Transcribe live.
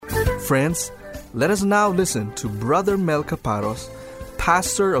Friends, let us now listen to Brother Mel Caparos,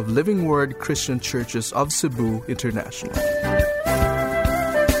 pastor of Living Word Christian Churches of Cebu International.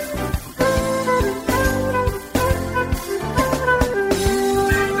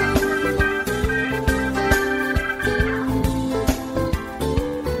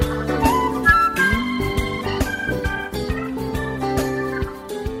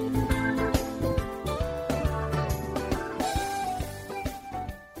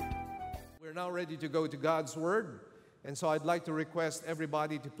 To go to God's Word. And so I'd like to request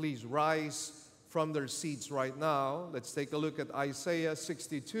everybody to please rise from their seats right now. Let's take a look at Isaiah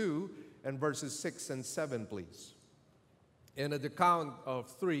 62 and verses 6 and 7, please. And at the count of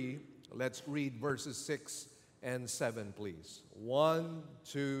 3, let's read verses 6 and 7, please. 1,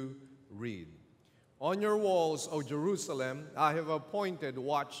 2, read. On your walls, O Jerusalem, I have appointed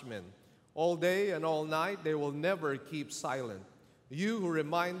watchmen. All day and all night they will never keep silent. You who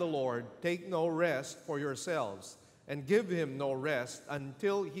remind the Lord, take no rest for yourselves, and give him no rest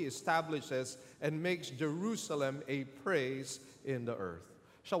until he establishes and makes Jerusalem a praise in the earth.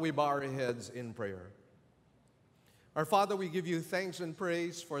 Shall we bow our heads in prayer? Our Father, we give you thanks and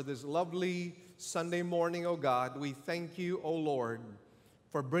praise for this lovely Sunday morning, O God. We thank you, O Lord,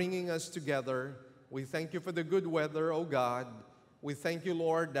 for bringing us together. We thank you for the good weather, O God. We thank you,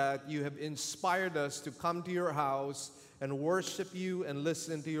 Lord, that you have inspired us to come to your house and worship you and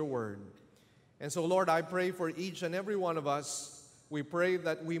listen to your word. And so, Lord, I pray for each and every one of us. We pray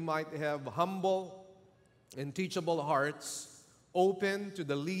that we might have humble and teachable hearts, open to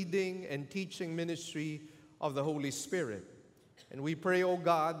the leading and teaching ministry of the Holy Spirit. And we pray, O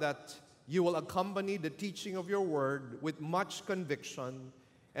God, that you will accompany the teaching of your word with much conviction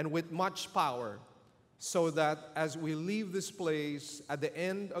and with much power, so that as we leave this place at the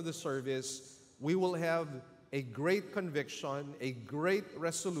end of the service, we will have a great conviction, a great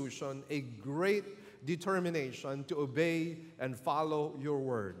resolution, a great determination to obey and follow your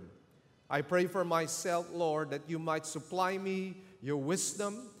word. I pray for myself, Lord, that you might supply me your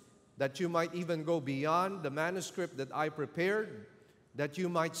wisdom, that you might even go beyond the manuscript that I prepared, that you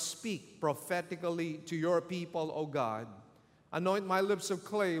might speak prophetically to your people, O God. Anoint my lips of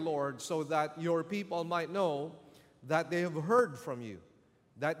clay, Lord, so that your people might know that they have heard from you,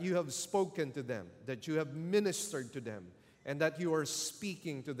 that you have spoken to them, that you have ministered to them, and that you are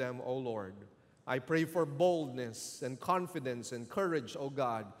speaking to them, O Lord. I pray for boldness and confidence and courage, O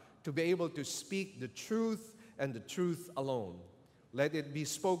God, to be able to speak the truth and the truth alone. Let it be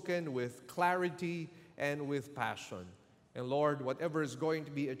spoken with clarity and with passion. And Lord, whatever is going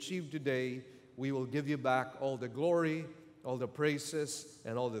to be achieved today, we will give you back all the glory, all the praises,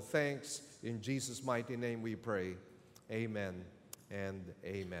 and all the thanks. In Jesus' mighty name we pray. Amen and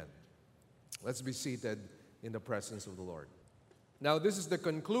amen. Let's be seated in the presence of the Lord. Now, this is the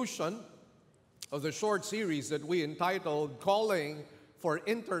conclusion of the short series that we entitled Calling for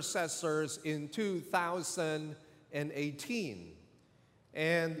Intercessors in 2018.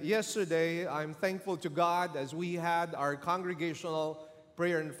 And yesterday, I'm thankful to God, as we had our congregational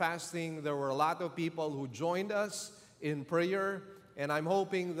prayer and fasting, there were a lot of people who joined us in prayer, and I'm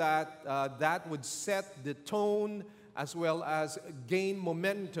hoping that that would set the tone as well as gain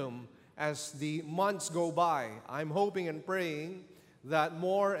momentum as the months go by. I'm hoping and praying that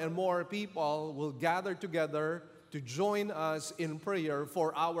more and more people will gather together to join us in prayer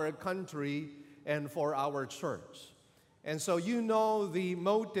for our country and for our church. And so you know the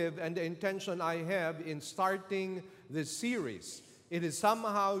motive and the intention I have in starting this series. It is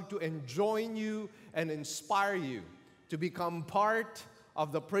somehow to enjoin you and inspire you to become part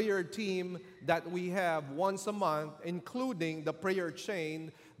of the prayer team that we have once a month, including the prayer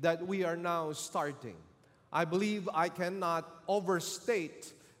chain that we are now starting. I believe I cannot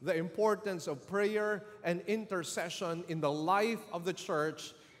overstate the importance of prayer and intercession in the life of the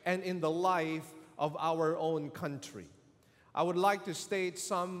church and in the life of our own country. I would like to state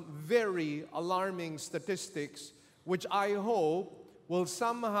some very alarming statistics which I hope will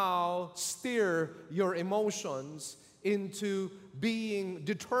somehow steer your emotions into being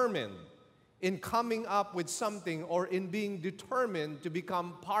determined in coming up with something, or in being determined to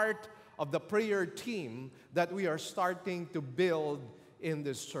become part of the prayer team that we are starting to build in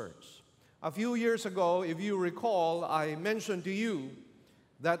this church. A few years ago, if you recall, I mentioned to you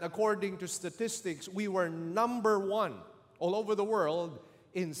that according to statistics, we were number one all over the world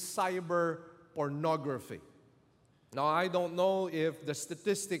in cyber pornography. Now, I don't know if the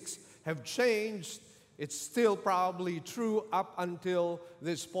statistics have changed. It's still probably true up until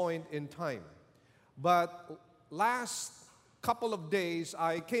this point in time. But last couple of days,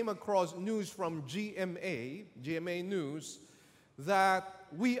 I came across news from GMA News, that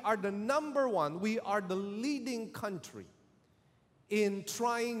we are the number one, we are the leading country in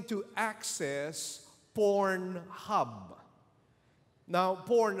trying to access Pornhub. Now,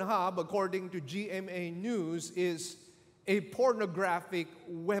 Pornhub, according to GMA News, is a pornographic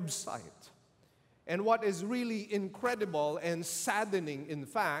website. And what is really incredible and saddening, in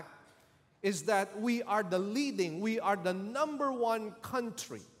fact, is that we are the number one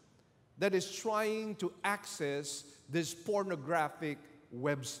country that is trying to access this pornographic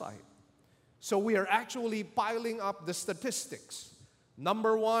website. So we are actually piling up the statistics.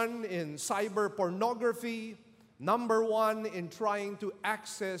 Number one in cyber pornography, number one in trying to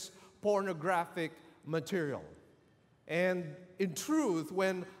access pornographic material. And in truth,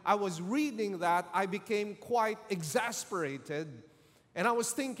 when I was reading that, I became quite exasperated. And I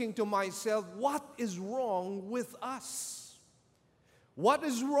was thinking to myself, what is wrong with us? What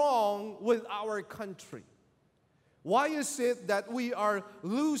is wrong with our country? Why is it that we are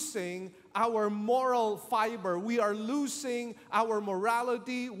losing our moral fiber? We are losing our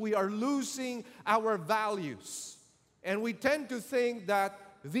morality. We are losing our values. And we tend to think that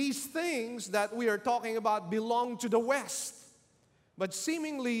these things that we are talking about belong to the West. But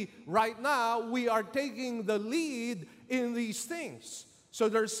seemingly, right now, we are taking the lead in these things. So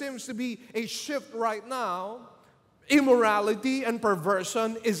there seems to be a shift right now. Immorality and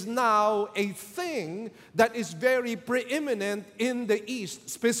perversion is now a thing that is very preeminent in the East,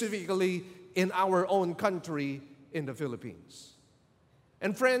 specifically in our own country, in the Philippines.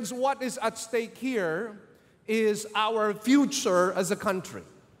 And friends, what is at stake here is our future as a country.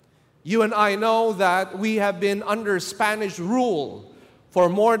 You and I know that we have been under Spanish rule for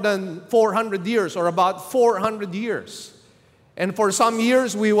more than 400 years, or about 400 years. And for some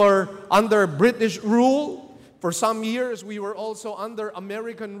years, we were under British rule. For some years, we were also under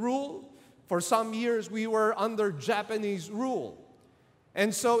American rule. For some years, we were under Japanese rule.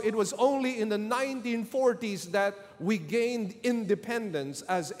 And so it was only in the 1940s that we gained independence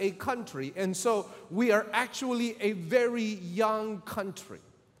as a country. And so we are actually a very young country.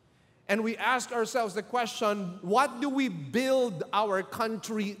 And we ask ourselves the question, what do we build our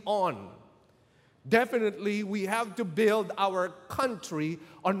country on? Definitely, we have to build our country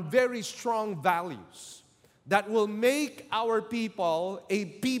on very strong values that will make our people a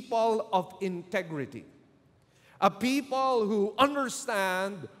people of integrity. A people who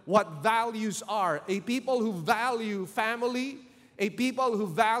understand what values are. A people who value family. A people who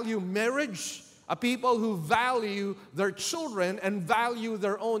value marriage. A people who value their children and value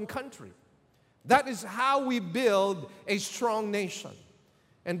their own country. That is how we build a strong nation.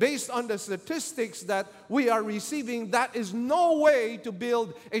 And based on the statistics that we are receiving, that is no way to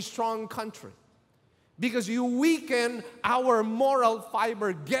build a strong country. Because you weaken our moral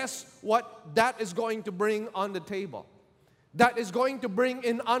fiber, guess what that is going to bring on the table? That is going to bring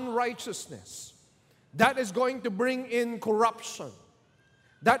in unrighteousness. That is going to bring in corruption.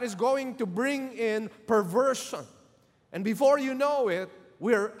 That is going to bring in perversion. And before you know it,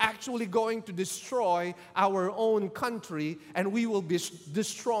 we're actually going to destroy our own country, and we will be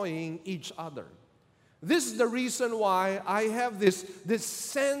destroying each other. This is the reason why I have this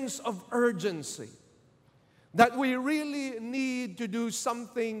sense of urgency that we really need to do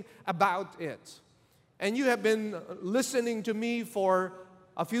something about it. And you have been listening to me for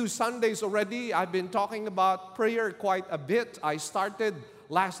a few Sundays already. I've been talking about prayer quite a bit. I started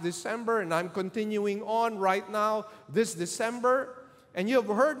last December, and I'm continuing on right now this December. And you have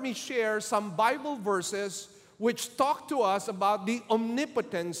heard me share some Bible verses which talk to us about the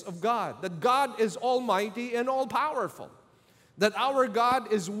omnipotence of God, that God is almighty and all-powerful, that our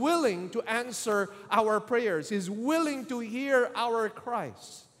God is willing to answer our prayers, is willing to hear our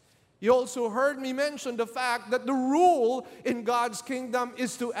cries. You also heard me mention the fact that the rule in God's kingdom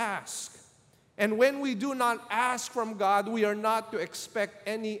is to ask. And when we do not ask from God, we are not to expect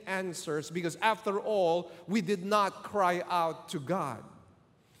any answers, because after all, we did not cry out to God.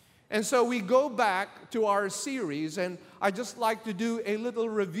 And so we go back to our series, and I'd just like to do a little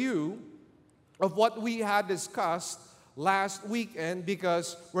review of what we had discussed last weekend,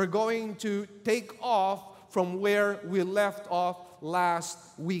 because we're going to take off from where we left off last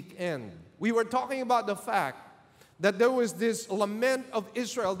weekend. We were talking about the fact that there was this lament of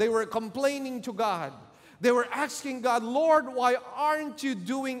Israel. They were complaining to God. They were asking God, Lord, why aren't you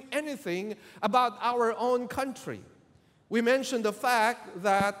doing anything about our own country? We mentioned the fact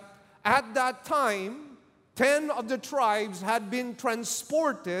that at that time, 10 of the tribes had been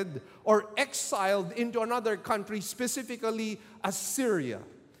transported or exiled into another country, specifically Assyria.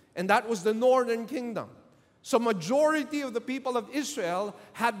 And that was the northern kingdom. So majority of the people of Israel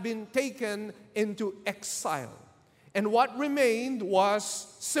had been taken into exile. And what remained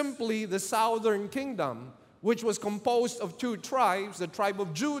was simply the southern kingdom, which was composed of two tribes, the tribe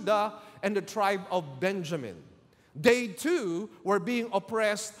of Judah and the tribe of Benjamin. They too were being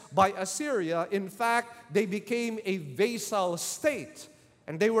oppressed by Assyria. In fact, they became a vassal state,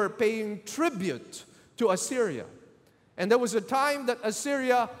 and they were paying tribute to Assyria. And there was a time that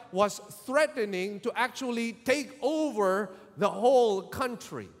Assyria was threatening to actually take over the whole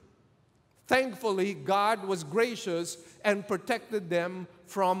country. Thankfully, God was gracious and protected them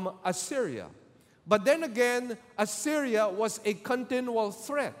from Assyria. But then again, Assyria was a continual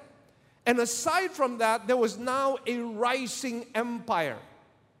threat. And aside from that, there was now a rising empire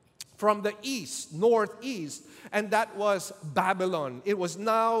from the east, northeast, and that was Babylon. It was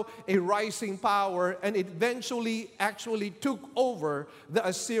now a rising power, and it eventually actually took over the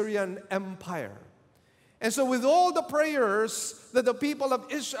Assyrian Empire. And so with all the prayers that the people of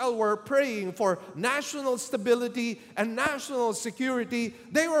Israel were praying for national stability and national security,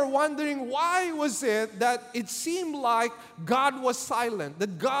 they were wondering why was it that it seemed like God was silent,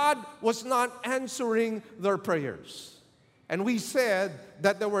 that God was not answering their prayers. And we said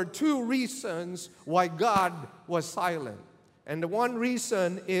that there were two reasons why God was silent. And the one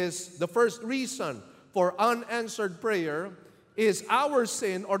reason is, the first reason for unanswered prayer is our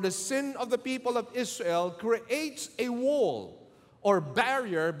sin, or the sin of the people of Israel, creates a wall or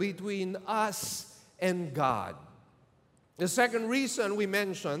barrier between us and God. The second reason we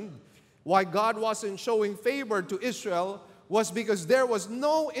mentioned why God wasn't showing favor to Israel was because there was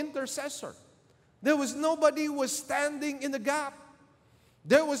no intercessor. There was nobody who was standing in the gap.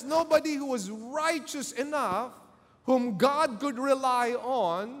 There was nobody who was righteous enough whom God could rely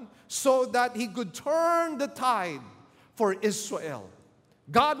on so that He could turn the tide for Israel.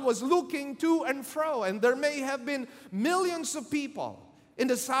 God was looking to and fro, and there may have been millions of people in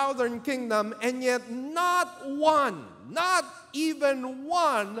the southern kingdom, and yet not one, not even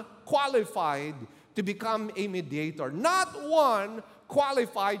one qualified to become a mediator. Not one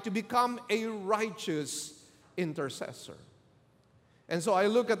qualified to become a righteous intercessor. And so I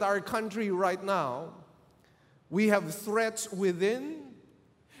look at our country right now. We have threats within,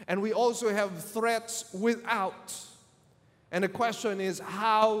 and we also have threats without. And the question is,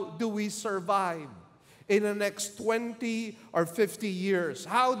 how do we survive in the next 20 or 50 years?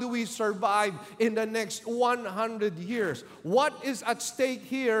 How do we survive in the next 100 years? What is at stake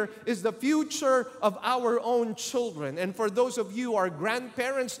here is the future of our own children. And for those of you who are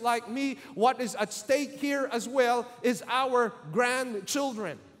grandparents like me, what is at stake here as well is our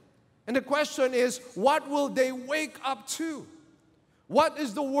grandchildren. And the question is, what will they wake up to? What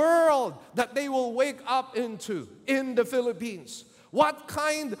is the world that they will wake up into in the Philippines? What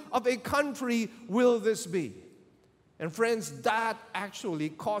kind of a country will this be? And friends, that actually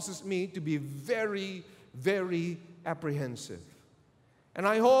causes me to be very, very apprehensive. And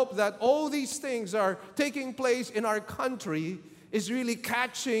I hope that all these things are taking place in our country is really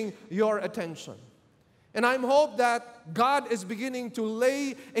catching your attention. And I hope that God is beginning to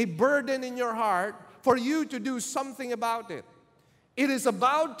lay a burden in your heart for you to do something about it. It is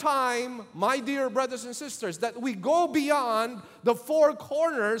about time, my dear brothers and sisters, that we go beyond the four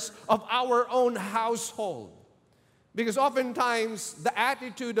corners of our own household. Because oftentimes, the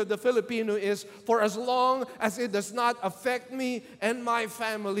attitude of the Filipino is, for as long as it does not affect me and my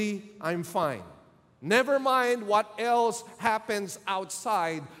family, I'm fine. Never mind what else happens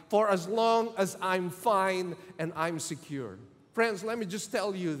outside, for as long as I'm fine and I'm secure. Friends, let me just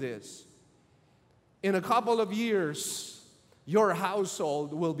tell you this. In a couple of years, your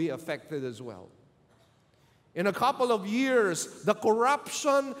household will be affected as well. In a couple of years, the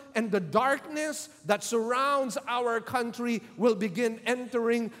corruption and the darkness that surrounds our country will begin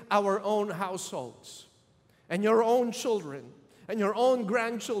entering our own households. And your own children and your own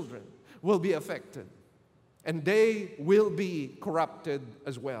grandchildren will be affected. And they will be corrupted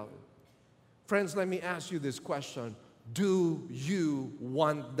as well. Friends, let me ask you this question. Do you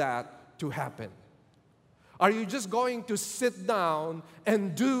want that to happen? Are you just going to sit down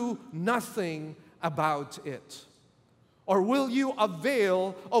and do nothing about it? Or will you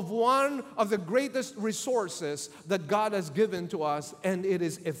avail of one of the greatest resources that God has given to us, and it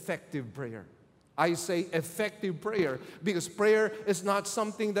is effective prayer? I say effective prayer because prayer is not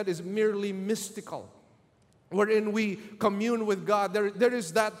something that is merely mystical, wherein we commune with God. There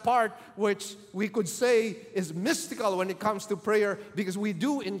is that part which we could say is mystical when it comes to prayer because we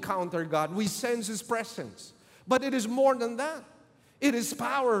do encounter God. We sense His presence. But it is more than that. It is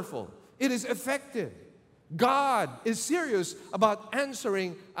powerful. It is effective. God is serious about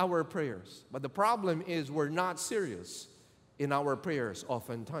answering our prayers. But the problem is we're not serious in our prayers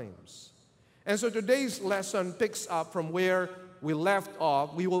oftentimes. And so today's lesson picks up from where we left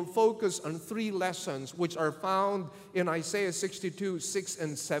off. We will focus on 3 lessons which are found in Isaiah 62, 6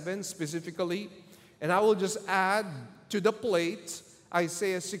 and 7 specifically. And I will just add to the plate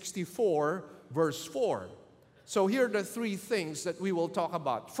Isaiah 64, verse 4. So here are the 3 things that we will talk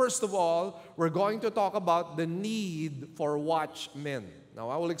about. First of all, we're going to talk about the need for watchmen. Now,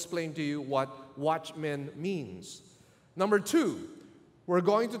 I will explain to you what watchmen means. Number 2, we're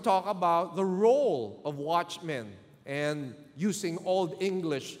going to talk about the role of watchmen. And using Old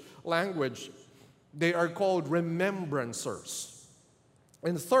English language, they are called remembrancers.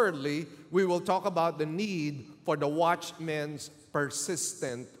 And thirdly, we will talk about the need for the watchmen's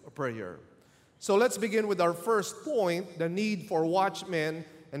persistent prayer. So let's begin with our first point, the need for watchmen.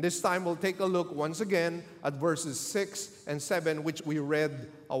 And this time we'll take a look once again at verses 6 and 7, which we read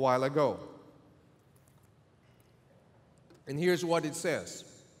a while ago. And here's what it says.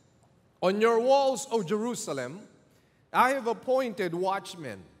 On your walls, O Jerusalem, I have appointed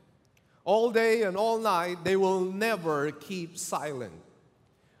watchmen. All day and all night, they will never keep silent.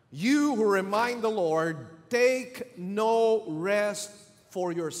 You who remind the Lord, take no rest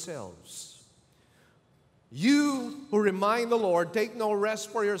for yourselves. You who remind the Lord, take no rest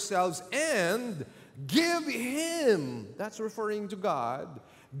for yourselves, and give Him, that's referring to God,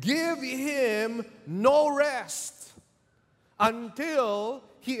 give Him no rest until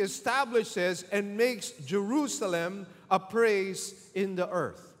He establishes and makes Jerusalem a praise in the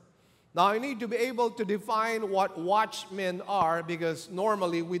earth. Now, I need to be able to define what watchmen are because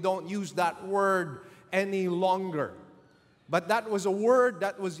normally we don't use that word any longer. But that was a word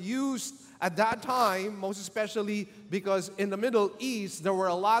that was used at that time, most especially because in the Middle East there were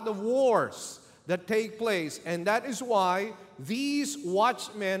a lot of wars that take place. And that is why these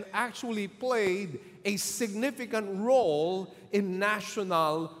watchmen actually played a significant role in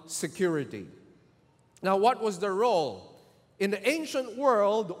national security. Now, what was their role? In the ancient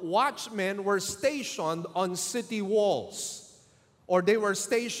world, watchmen were stationed on city walls, or they were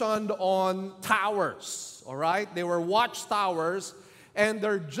stationed on towers, all right? They were watchtowers, and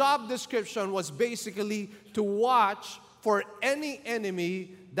their job description was basically to watch for any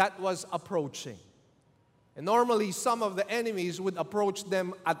enemy that was approaching. And normally, some of the enemies would approach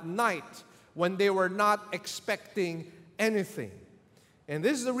them at night when they were not expecting anything. And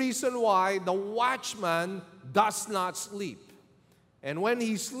this is the reason why the watchman does not sleep. And when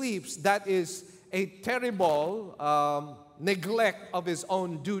he sleeps, that is a terrible neglect of his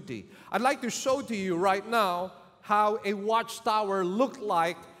own duty. I'd like to show to you right now how a watchtower looked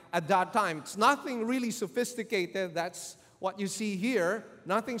like at that time. It's nothing really sophisticated. That's what you see here.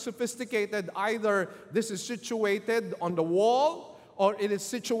 Nothing sophisticated. Either this is situated on the wall or it is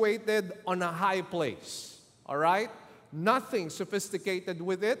situated on a high place. All right? Nothing sophisticated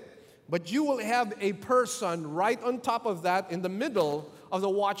with it. But you will have a person right on top of that in the middle of the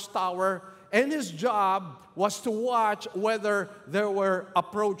watchtower, and his job was to watch whether there were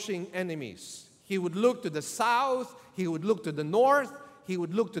approaching enemies. He would look to the south, he would look to the north, he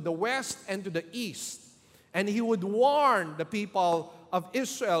would look to the west and to the east. And he would warn the people of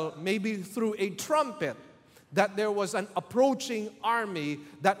Israel, maybe through a trumpet, that there was an approaching army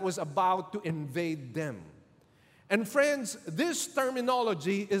that was about to invade them. And friends, this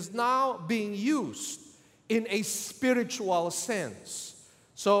terminology is now being used in a spiritual sense.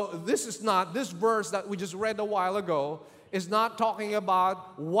 So this verse that we just read a while ago is not talking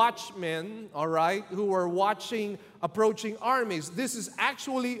about watchmen, all right, who were watching approaching armies. This is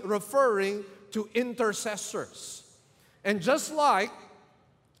actually referring to intercessors. And just like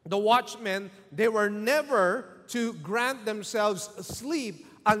the watchmen, they were never to grant themselves sleep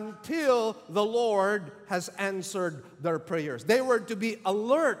until the Lord has answered their prayers. They were to be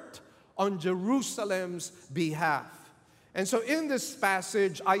alert on Jerusalem's behalf. And so in this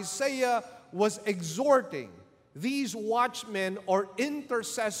passage, Isaiah was exhorting these watchmen or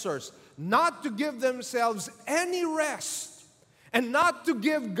intercessors not to give themselves any rest and not to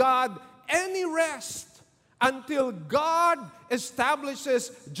give God any rest until God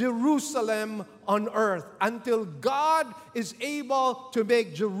establishes Jerusalem on earth, until God is able to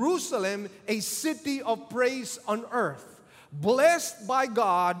make Jerusalem a city of praise on earth, blessed by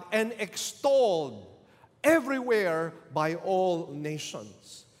God and extolled everywhere by all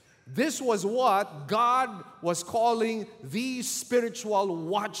nations. This was what God was calling these spiritual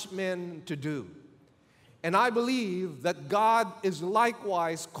watchmen to do. And I believe that God is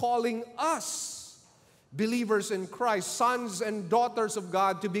likewise calling us, believers in Christ, sons and daughters of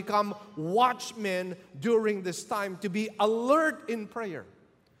God, to become watchmen during this time, to be alert in prayer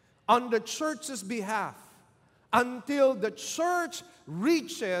on the church's behalf, until the church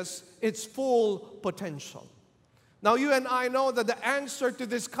reaches its full potential. Now, you and I know that the answer to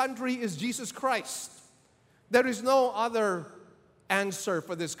this country is Jesus Christ. There is no other answer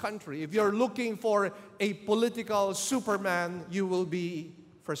for this country. If you're looking for a political Superman, you will be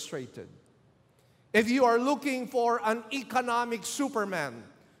frustrated. If you are looking for an economic Superman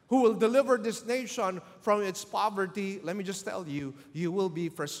who will deliver this nation from its poverty, let me just tell you, you will be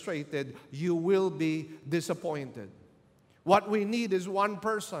frustrated. You will be disappointed. What we need is one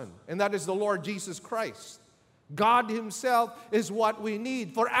person, and that is the Lord Jesus Christ. God Himself is what we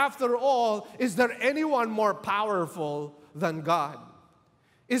need. For after all, is there anyone more powerful than God?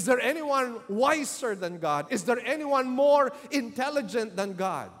 Is there anyone wiser than God? Is there anyone more intelligent than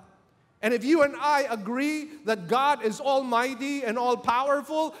God? And if you and I agree that God is almighty and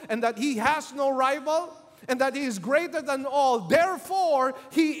all-powerful and that He has no rival and that He is greater than all, therefore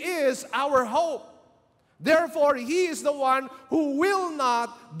He is our hope. Therefore, He is the one who will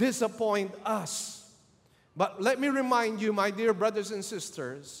not disappoint us. But let me remind you, my dear brothers and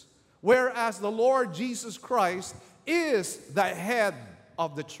sisters, whereas the Lord Jesus Christ is the head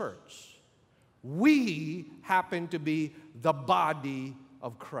of the church, we happen to be the body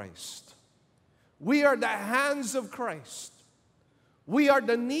of Christ. We are the hands of Christ. We are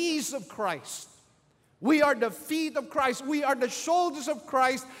the knees of Christ. We are the feet of Christ. We are the shoulders of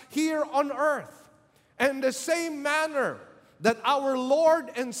Christ here on earth. And in the same manner that our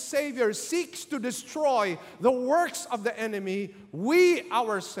Lord and Savior seeks to destroy the works of the enemy, we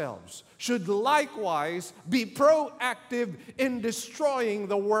ourselves should likewise be proactive in destroying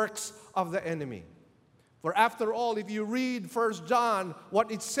the works of the enemy. For after all, if you read 1 John,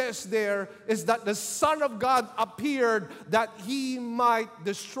 what it says there is that the Son of God appeared that He might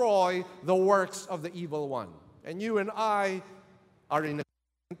destroy the works of the evil one. And you and I are in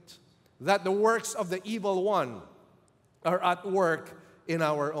agreement that the works of the evil one are at work in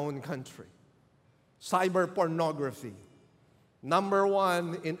our own country. Cyber pornography, number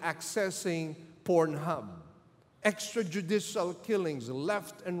one in accessing Pornhub, extrajudicial killings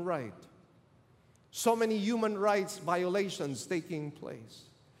left and right, so many human rights violations taking place.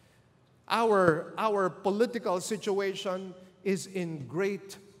 Our political situation is in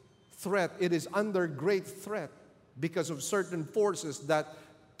great threat. It is under great threat because of certain forces that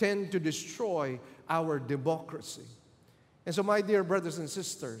tend to destroy our democracy. And so, my dear brothers and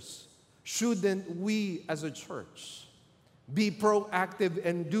sisters, shouldn't we as a church be proactive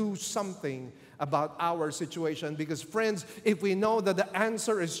and do something about our situation? Because friends, if we know that the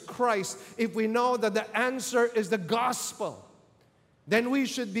answer is Christ, if we know that the answer is the gospel, then we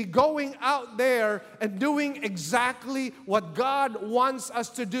should be going out there and doing exactly what God wants us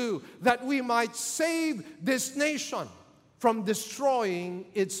to do, that we might save this nation from destroying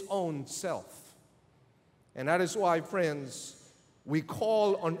its own self. And that is why, friends, we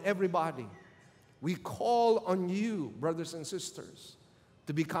call on everybody. We call on you, brothers and sisters,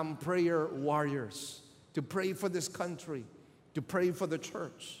 to become prayer warriors, to pray for this country, to pray for the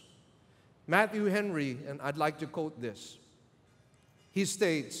church. Matthew Henry, and I'd like to quote this, he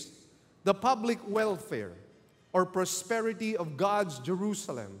states, "The public welfare or prosperity of God's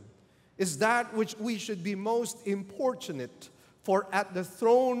Jerusalem is that which we should be most importunate for at the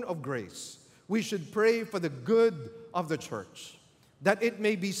throne of grace. We should pray for the good of the church, that it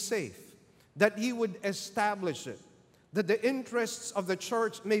may be safe, that He would establish it, that the interests of the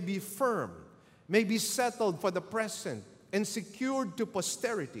church may be firm, may be settled for the present and secured to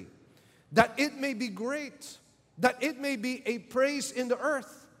posterity, that it may be great, that it may be a praise in the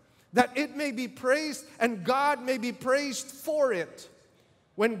earth, that it may be praised and God may be praised for it.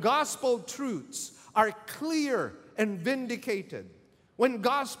 When gospel truths are clear and vindicated, when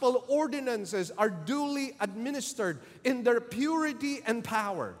gospel ordinances are duly administered in their purity and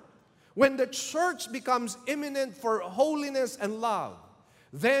power, when the church becomes eminent for holiness and love,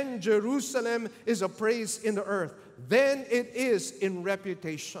 then Jerusalem is a praise in the earth. Then it is in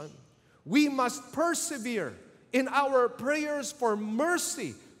reputation. We must persevere in our prayers for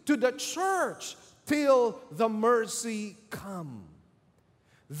mercy to the church till the mercy come.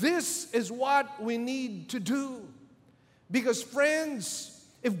 This is what we need to do. Because friends,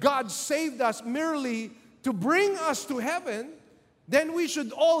 if God saved us merely to bring us to heaven, then we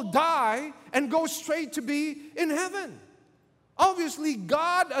should all die and go straight to be in heaven. Obviously,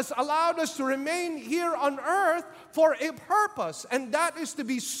 God has allowed us to remain here on earth for a purpose, and that is to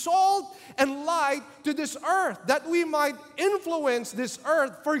be salt and light to this earth, that we might influence this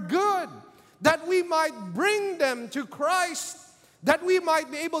earth for good, that we might bring them to Christ, that we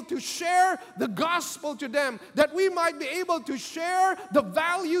might be able to share the gospel to them, that we might be able to share the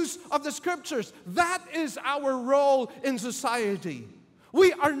values of the Scriptures. That is our role in society.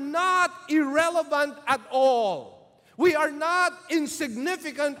 We are not irrelevant at all. We are not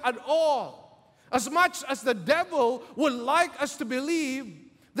insignificant at all. As much as the devil would like us to believe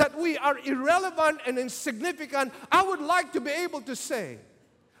that we are irrelevant and insignificant, I would like to be able to say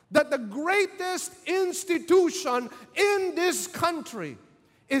that the greatest institution in this country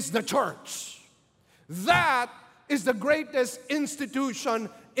is the church. That is the greatest institution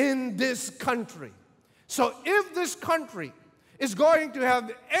in this country. So if this country is going to have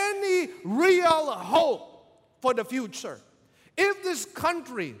any real hope for the future, if this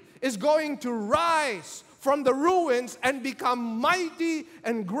country is going to rise from the ruins and become mighty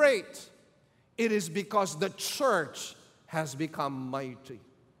and great, it is because the church has become mighty.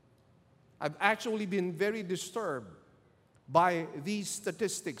 I've actually been very disturbed by these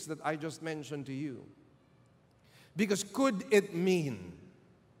statistics that I just mentioned to you. Because could it mean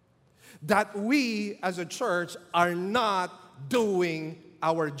that we as a church are not doing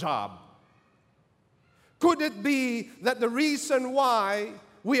our job? Could it be that the reason why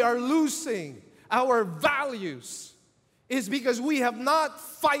we are losing our values is because we have not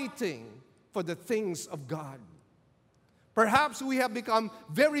fighting for the things of God? Perhaps we have become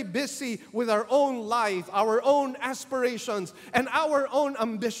very busy with our own life, our own aspirations, and our own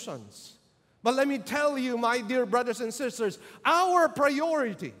ambitions. But let me tell you, my dear brothers and sisters, our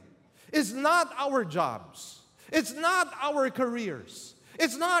priority is not our jobs. It's not our careers.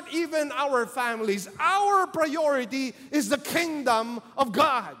 It's not even our families. Our priority is the kingdom of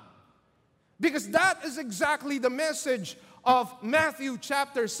God. Because that is exactly the message of Matthew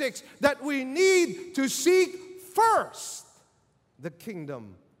chapter 6, that we need to seek first the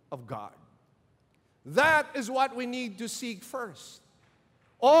kingdom of God. That is what we need to seek first.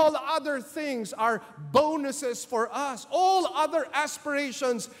 All other things are bonuses for us. All other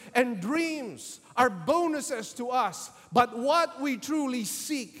aspirations and dreams are bonuses to us. But what we truly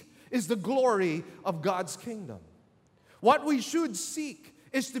seek is the glory of God's kingdom. What we should seek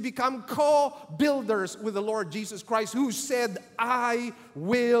is to become co-builders with the Lord Jesus Christ, who said, I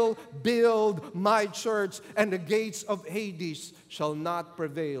will build my church, and the gates of Hades shall not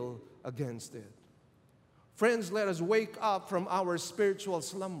prevail against it. Friends, let us wake up from our spiritual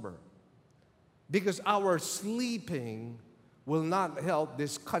slumber, because our sleeping will not help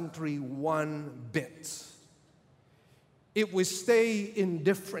this country one bit. If we stay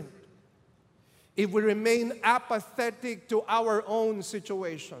indifferent, if we remain apathetic to our own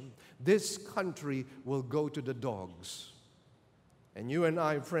situation, this country will go to the dogs. And you and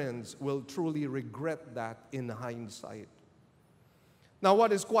I, friends, will truly regret that in hindsight. Now,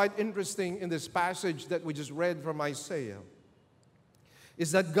 what is quite interesting in this passage that we just read from Isaiah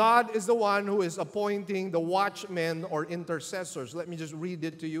is that God is the one who is appointing the watchmen or intercessors. Let me just read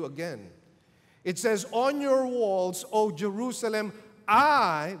it to you again. It says, on your walls, O Jerusalem,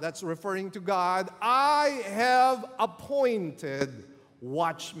 that's referring to God, I have appointed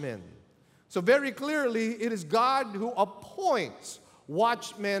watchmen. So very clearly, it is God who appoints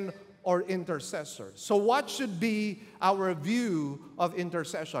watchmen or intercessors. So what should be our view of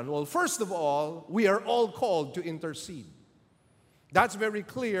intercession? Well, first of all, we are all called to intercede. That's very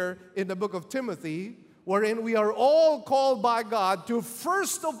clear in the book of Timothy, wherein we are all called by God to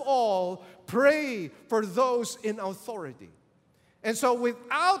first of all pray for those in authority. And so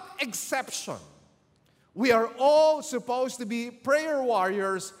without exception, we are all supposed to be prayer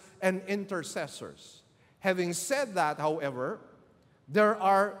warriors and intercessors. Having said that, however, there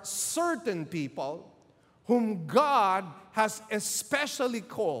are certain people whom God has especially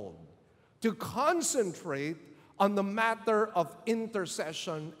called to concentrate on the matter of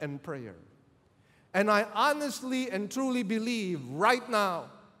intercession and prayer. And I honestly and truly believe right now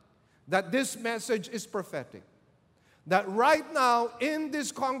that this message is prophetic. That right now in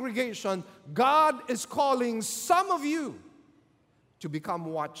this congregation, God is calling some of you to become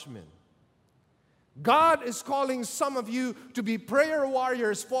watchmen. God is calling some of you to be prayer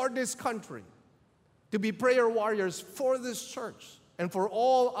warriors for this country, to be prayer warriors for this church and for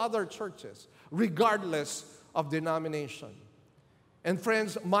all other churches, regardless of denomination. And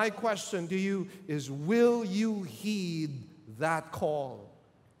friends, my question to you is, will you heed that call?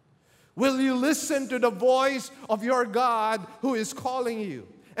 Will you listen to the voice of your God who is calling you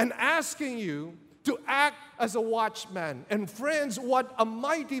and asking you to act as a watchman? And friends, what a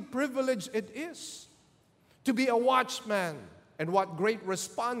mighty privilege it is to be a watchman, and what great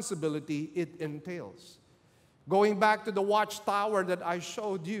responsibility it entails. Going back to the watchtower that I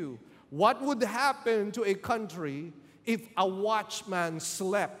showed you, what would happen to a country if a watchman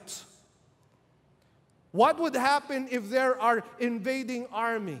slept? What would happen if there are invading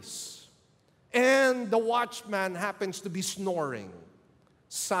armies and the watchman happens to be snoring,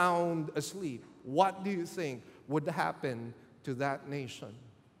 sound asleep? What do you think would happen to that nation?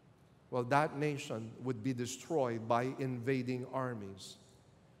 Well, that nation would be destroyed by invading armies.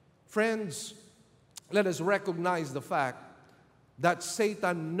 Friends, let us recognize the fact that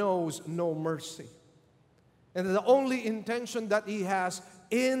Satan knows no mercy. And the only intention that he has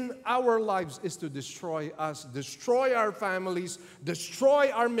in our lives is to destroy us, destroy our families,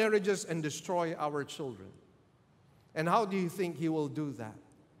 destroy our marriages, and destroy our children. And how do you think he will do that?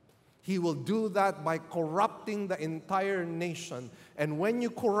 He will do that by corrupting the entire nation. And when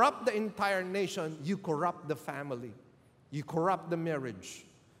you corrupt the entire nation, you corrupt the family. You corrupt the marriage.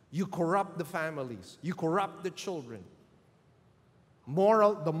 You corrupt the families. You corrupt the children.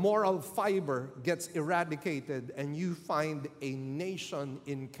 The moral fiber gets eradicated and you find a nation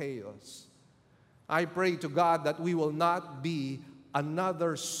in chaos. I pray to God that we will not be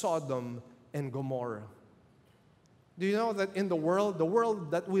another Sodom and Gomorrah. Do you know that in the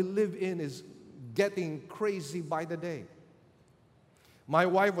world that we live in is getting crazy by the day? My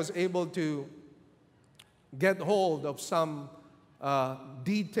wife was able to get hold of some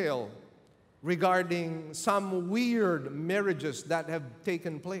detail regarding some weird marriages that have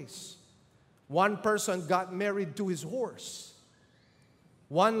taken place. One person got married to his horse.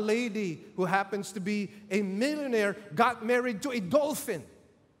 One lady who happens to be a millionaire got married to a dolphin.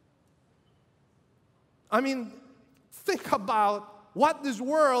 I mean, think about what this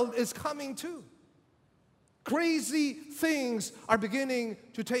world is coming to. Crazy things are beginning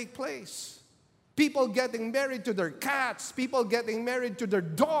to take place. People getting married to their cats, people getting married to their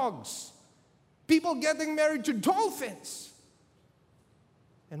dogs, people getting married to dolphins.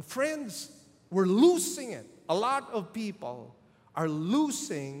 And friends, we're losing it. A lot of people are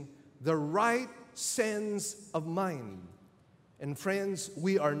losing the right sense of mind. And friends,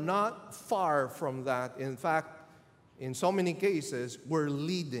 we are not far from that. In fact, in so many cases, we're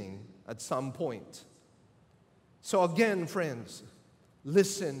leading at some point. So again, friends,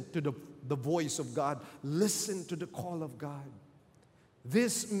 listen to the voice of God. Listen to the call of God.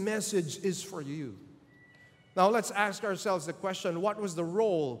 This message is for you. Now let's ask ourselves the question, what was the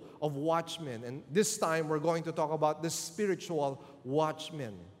role of watchmen? And this time we're going to talk about the spiritual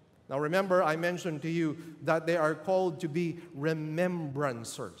watchmen. Now remember, I mentioned to you that they are called to be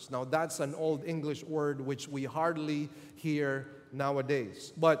remembrancers. Now that's an old English word which we hardly hear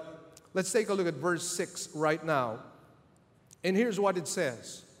nowadays. But let's take a look at verse 6 right now. And here's what it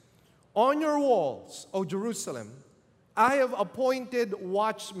says. On your walls, O Jerusalem, I have appointed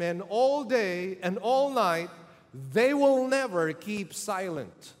watchmen all day and all night. They will never keep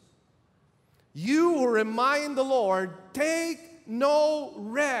silent. You who remind the Lord, take no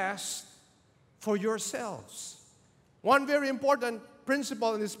rest for yourselves. One very important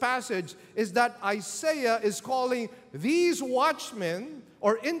principle in this passage is that Isaiah is calling these watchmen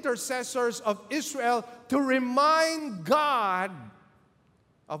or intercessors of Israel to remind God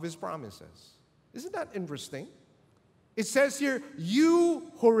of His promises. Isn't that interesting? It says here,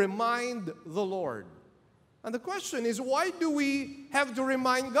 you who remind the Lord. And the question is, why do we have to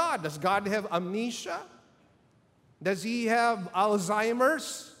remind God? Does God have amnesia? Does He have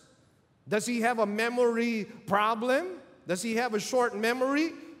Alzheimer's? Does He have a memory problem? Does He have a short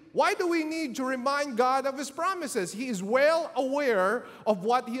memory? Why do we need to remind God of His promises? He is well aware of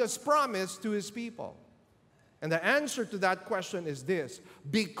what He has promised to His people. And the answer to that question is this: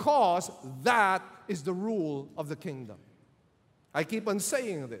 because that is the rule of the kingdom. I keep on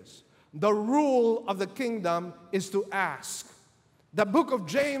saying this. The rule of the kingdom is to ask. The book of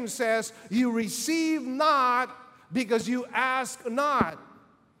James says, you receive not because you ask not.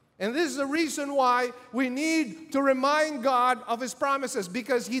 And this is the reason why we need to remind God of His promises,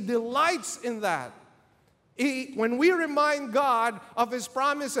 because He delights in that. When we remind God of His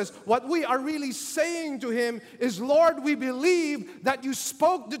promises, what we are really saying to Him is, Lord, we believe that you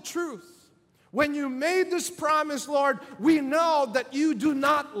spoke the truth. When you made this promise, Lord, we know that you do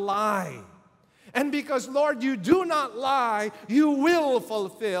not lie. And because, Lord, you do not lie, you will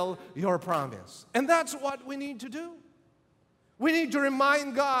fulfill your promise. And that's what we need to do. We need to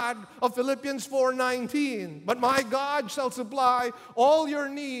remind God of Philippians 4:19. But my God shall supply all your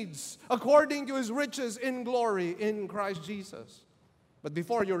needs according to His riches in glory in Christ Jesus. But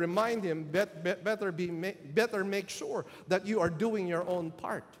before you remind Him, better make sure that you are doing your own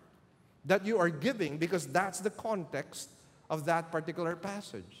part, that you are giving, because that's the context of that particular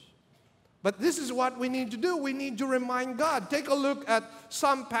passage. But this is what we need to do. We need to remind God. Take a look at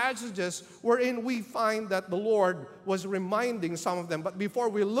some passages wherein we find that the Lord was reminding some of them. But before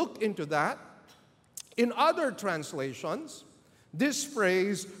we look into that, in other translations, this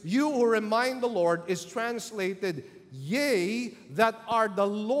phrase, you who remind the Lord, is translated, ye that are the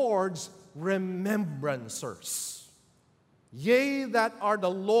Lord's remembrancers. Ye that are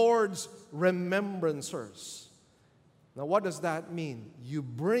the Lord's remembrancers. Now, what does that mean? You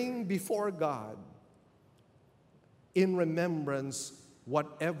bring before God in remembrance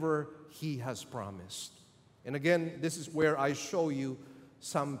whatever He has promised. And again, this is where I show you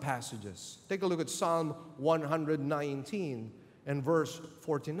some passages. Take a look at Psalm 119 and verse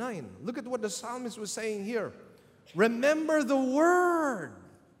 49. Look at what the psalmist was saying here. Remember the word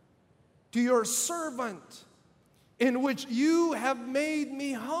to your servant, in which you have made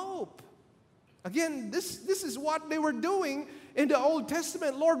me hope. Again, this is what they were doing in the Old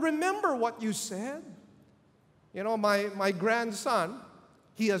Testament. Lord, remember what you said. You know, my grandson,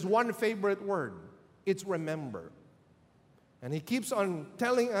 he has one favorite word. It's remember. And he keeps on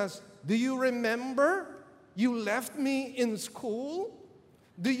telling us, do you remember you left me in school?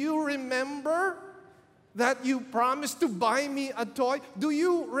 Do you remember that you promised to buy me a toy? Do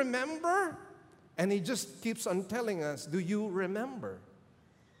you remember? And he just keeps on telling us, do you remember?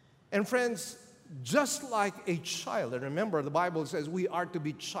 And friends, just like a child, and remember the Bible says we are to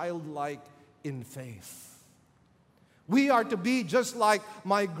be childlike in faith. We are to be just like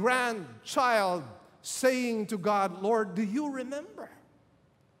my grandchild saying to God, Lord, do you remember?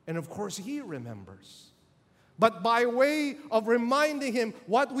 And of course He remembers. But by way of reminding Him,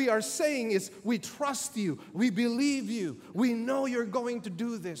 what we are saying is, we trust you, we believe you, we know you're going to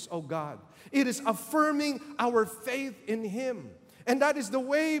do this, oh God. It is affirming our faith in Him. And that is the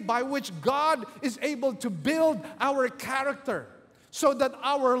way by which God is able to build our character so that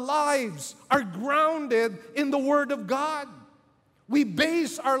our lives are grounded in the Word of God. We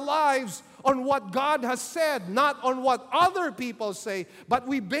base our lives on what God has said, not on what other people say, but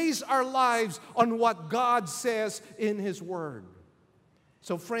we base our lives on what God says in His Word.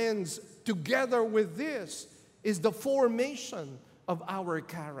 So friends, together with this is the formation of our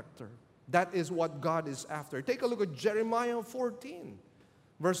character. That is what God is after. Take a look at Jeremiah 14,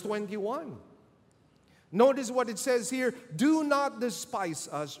 verse 21. Notice what it says here. Do not despise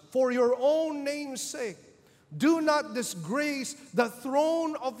us for your own name's sake. Do not disgrace the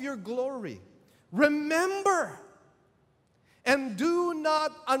throne of your glory. Remember and do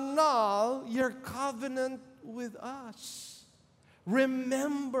not annul your covenant with us.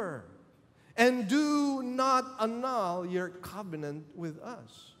 Remember and do not annul your covenant with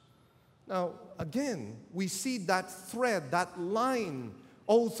us. Now, again, we see that thread, that line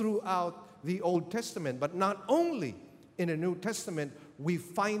all throughout the Old Testament. But not only in the New Testament, we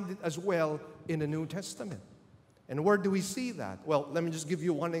find it as well in the New Testament. And where do we see that? Well, let me just give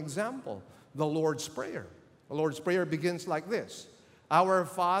you one example. The Lord's Prayer. The Lord's Prayer begins like this. Our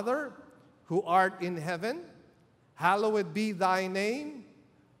Father, who art in heaven, hallowed be thy name.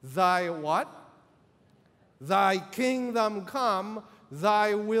 Thy what? Thy kingdom come.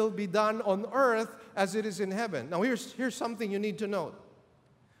 Thy will be done on earth as it is in heaven. Now here's something you need to note.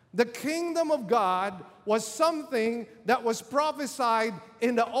 The kingdom of God was something that was prophesied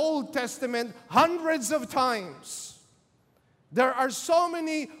in the Old Testament hundreds of times. There are so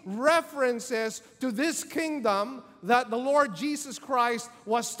many references to this kingdom that the Lord Jesus Christ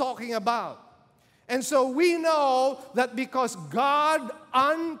was talking about. And so we know that because God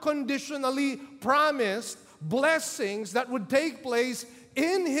unconditionally promised blessings that would take place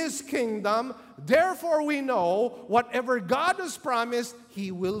in His kingdom, therefore we know whatever God has promised,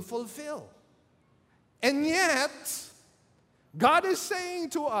 He will fulfill. And yet, God is saying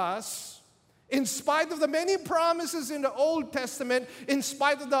to us, in spite of the many promises in the Old Testament, in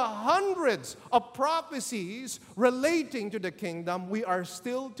spite of the hundreds of prophecies relating to the kingdom, we are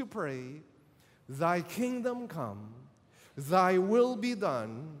still to pray, Thy kingdom come, Thy will be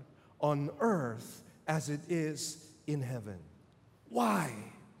done on earth as it is in heaven. Why?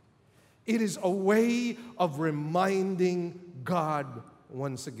 It is a way of reminding God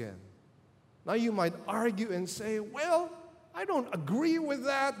once again. Now you might argue and say, well, I don't agree with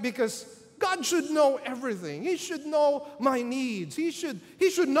that because God should know everything. He should know my needs. He should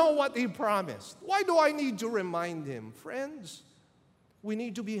know what He promised. Why do I need to remind Him? Friends, we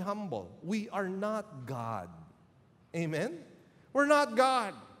need to be humble. We are not God. Amen? We're not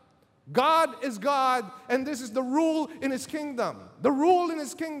God. God is God, and this is the rule in His kingdom. The rule in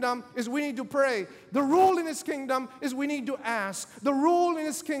His kingdom is we need to pray. The rule in His kingdom is we need to ask. The rule in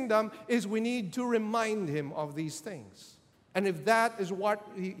His kingdom is we need to remind Him of these things. And if that is what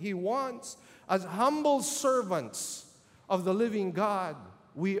He wants, as humble servants of the living God,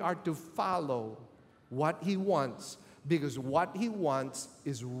 we are to follow what He wants, because what He wants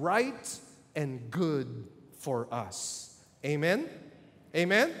is right and good for us. Amen?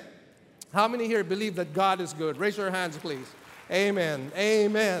 Amen? How many here believe that God is good? Raise your hands, please. Amen.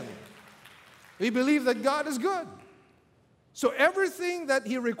 Amen. We believe that God is good. So everything that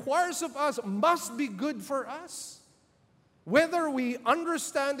He requires of us must be good for us. Whether we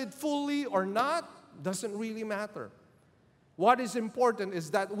understand it fully or not doesn't really matter. What is important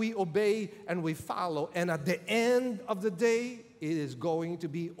is that we obey and we follow, and at the end of the day, it is going to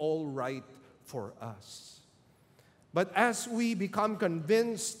be all right for us. But as we become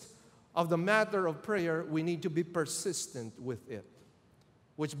convinced of the matter of prayer, we need to be persistent with it.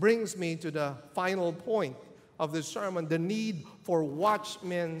 Which brings me to the final point of this sermon, the need for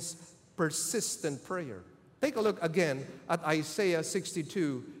watchmen's persistent prayer. Take a look again at Isaiah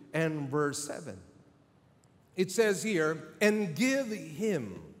 62 and verse 7. It says here, and give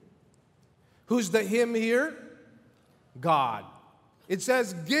Him. Who's the Him here? God. It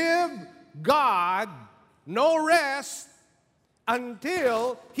says, give God no rest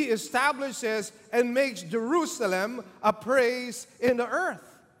until He establishes and makes Jerusalem a praise in the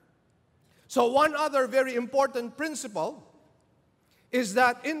earth. So one other very important principle is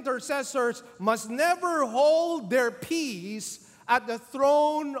that intercessors must never hold their peace at the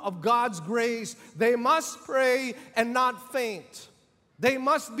throne of God's grace. They must pray and not faint. They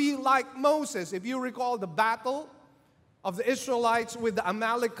must be like Moses. If you recall the battle of the Israelites with the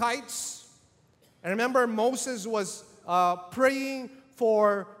Amalekites, and remember Moses was praying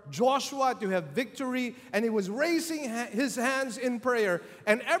for Joshua to have victory, and he was raising his hands in prayer.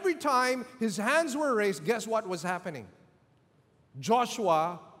 And every time his hands were raised, guess what was happening?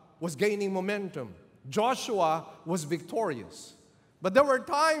 Joshua was gaining momentum. Joshua was victorious. But there were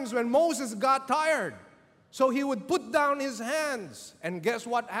times when Moses got tired. So he would put down his hands. And guess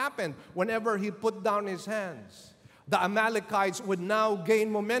what happened whenever he put down his hands? The Amalekites would now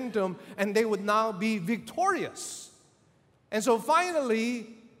gain momentum, and they would now be victorious. And so finally,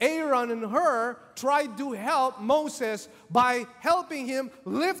 Aaron and Hur tried to help Moses by helping him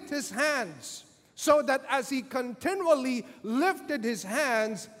lift his hands, so that as he continually lifted his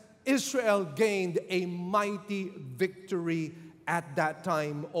hands, Israel gained a mighty victory at that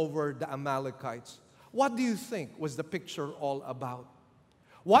time over the Amalekites. What do you think was the picture all about?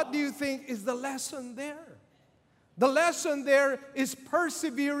 What do you think is the lesson there? The lesson there is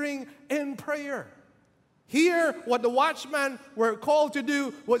persevering in prayer. Here, what the watchmen were called to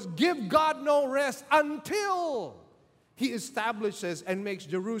do was give God no rest until He establishes and makes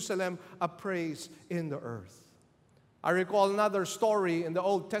Jerusalem a praise in the earth. I recall another story in the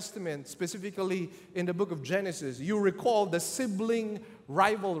Old Testament, specifically in the book of Genesis. You recall the sibling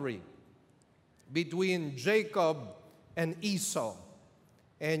rivalry between Jacob and Esau.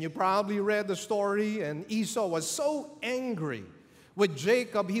 And you probably read the story, and Esau was so angry with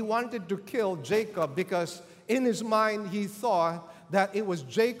Jacob, he wanted to kill Jacob because in his mind he thought that it was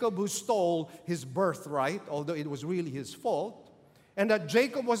Jacob who stole his birthright, although it was really his fault, and that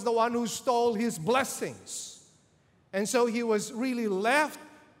Jacob was the one who stole his blessings. And so he was really left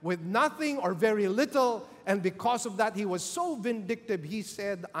with nothing or very little, and because of that he was so vindictive, he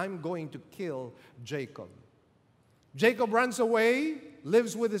said, I'm going to kill Jacob. Jacob runs away,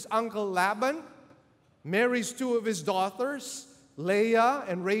 lives with his uncle Laban, marries two of his daughters, Leah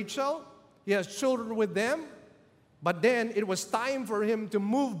and Rachel. He has children with them. But then it was time for him to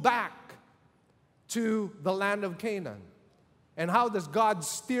move back to the land of Canaan. And how does God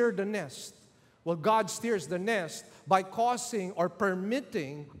steer the nest? Well, God steers the nest by causing or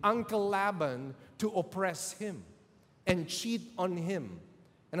permitting Uncle Laban to oppress him and cheat on him.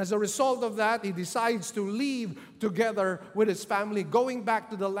 And as a result of that, he decides to leave together with his family, going back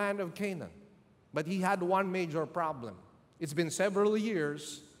to the land of Canaan. But he had one major problem. It's been several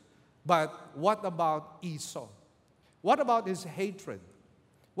years, but what about Esau? What about his hatred?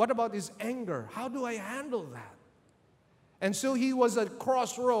 What about his anger? How do I handle that? And so he was at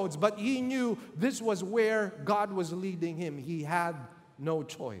crossroads, but he knew this was where God was leading him. He had no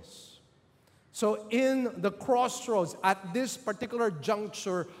choice. So in the crossroads, at this particular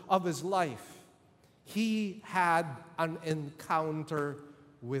juncture of his life, he had an encounter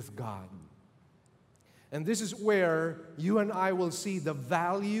with God. And this is where you and I will see the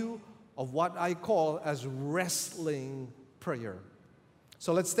value of what I call as wrestling prayer.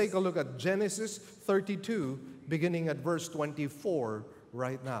 So let's take a look at Genesis 32, beginning at verse 24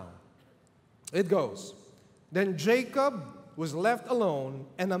 right now. It goes, Then Jacob was left alone,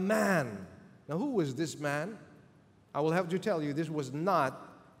 and a man. Now who was this man? I will have to tell you, this was not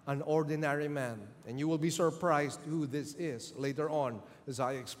an ordinary man. And you will be surprised who this is later on as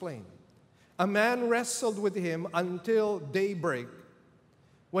I explain. A man wrestled with him until daybreak.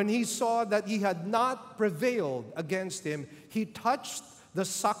 When he saw that he had not prevailed against him, he touched the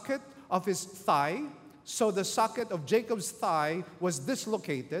socket of his thigh. So the socket of Jacob's thigh was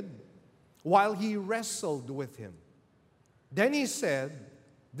dislocated while he wrestled with him. Then he said,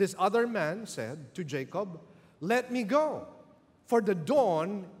 this other man said to Jacob, "Let me go, for the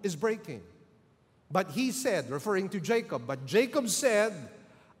dawn is breaking." But he said, referring to Jacob, but Jacob said,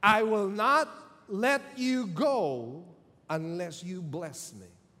 "I will not let you go unless you bless me."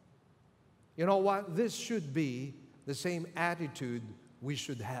 You know what? This should be the same attitude we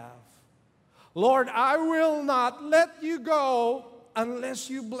should have. Lord, I will not let you go unless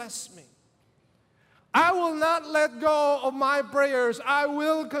you bless me. I will not let go of my prayers. I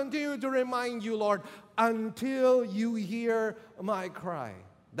will continue to remind you, Lord, until you hear my cry.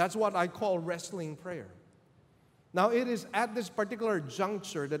 That's what I call wrestling prayer. Now, it is at this particular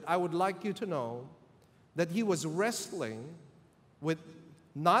juncture that I would like you to know that he was wrestling with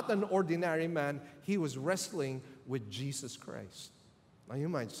not an ordinary man. He was wrestling with Jesus Christ. Now, you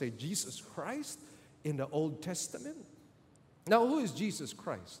might say, Jesus Christ in the Old Testament? Now, who is Jesus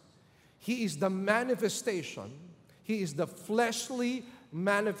Christ? He is the manifestation. He is the fleshly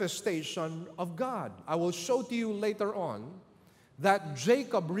manifestation of God. I will show to you later on that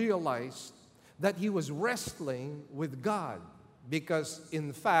Jacob realized that he was wrestling with God because,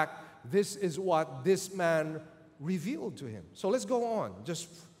 in fact, this is what this man revealed to him. So let's go on, just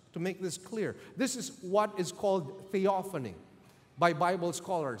to make this clear. This is what is called theophany by Bible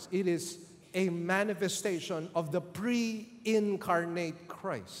scholars. It is a manifestation of the pre-incarnate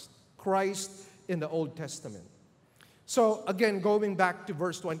Christ. Christ in the Old Testament. So again, going back to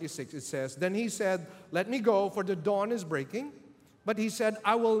verse 26, it says, "Then he said, 'Let me go, for the dawn is breaking.' But he said,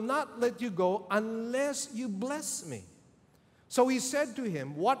 'I will not let you go unless you bless me.' So he said to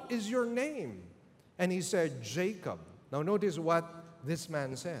him, 'What is your name?' And he said, 'Jacob.'" Now notice what this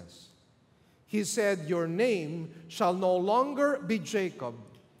man says. He said, "Your name shall no longer be Jacob,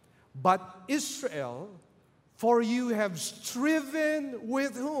 but Israel, for you have striven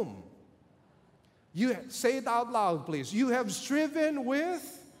with" whom? You say it out loud, please. You have striven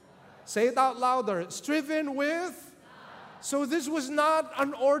with? Say it out louder. Striven with? So this was not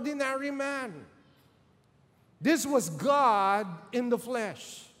an ordinary man. This was God in the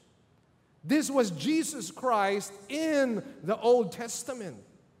flesh. This was Jesus Christ in the Old Testament.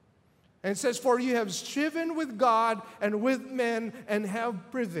 And it says, "For you have striven with God and with men and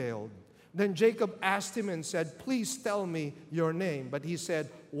have prevailed." Then Jacob asked him and said, "Please tell me your name." But he said,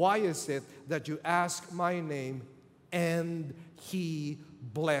 "Why is it that you ask my name?" And he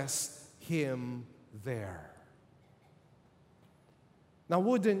blessed him there. Now,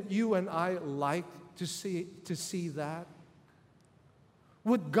 wouldn't you and I like to see that?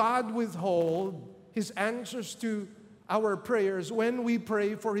 Would God withhold His answers to our prayers when we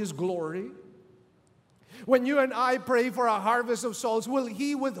pray for His glory? When you and I pray for a harvest of souls, will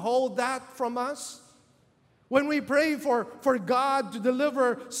He withhold that from us? When we pray for God to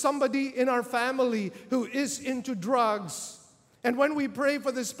deliver somebody in our family who is into drugs, and when we pray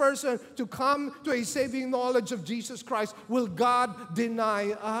for this person to come to a saving knowledge of Jesus Christ, will God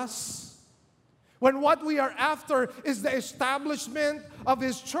deny us? When what we are after is the establishment of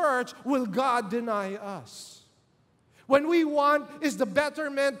His church, will God deny us? When we want is the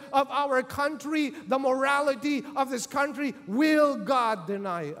betterment of our country, the morality of this country, will God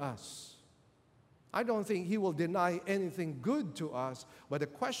deny us? I don't think He will deny anything good to us, but the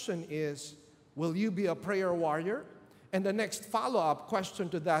question is, will you be a prayer warrior? And the next follow-up question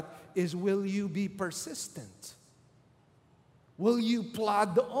to that is, will you be persistent? Will you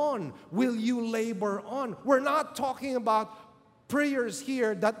plod on? Will you labor on? We're not talking about prayers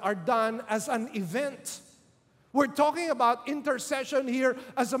here that are done as an event. We're talking about intercession here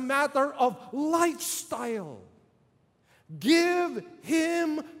as a matter of lifestyle. Give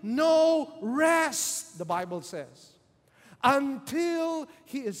Him no rest, the Bible says, until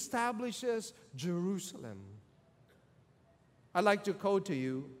He establishes Jerusalem. I'd like to quote to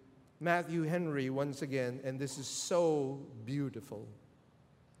you Matthew Henry once again, and this is so beautiful.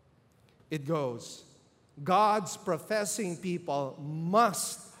 It goes, "God's professing people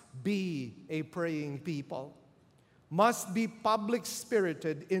must be a praying people, must be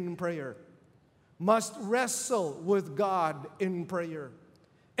public-spirited in prayer, must wrestle with God in prayer,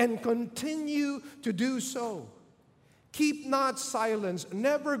 and continue to do so. Keep not silence,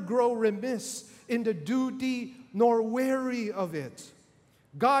 never grow remiss in the duty, nor weary of it.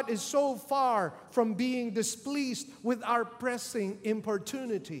 God is so far from being displeased with our pressing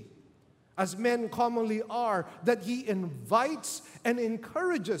importunity, as men commonly are, that He invites and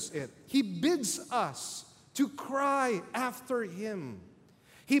encourages it. He bids us to cry after Him.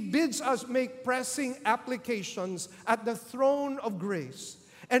 He bids us make pressing applications at the throne of grace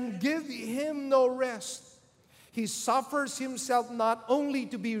and give Him no rest. He suffers Himself not only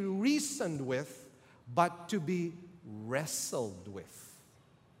to be reasoned with, but to be wrestled with.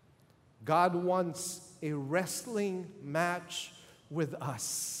 God wants a wrestling match with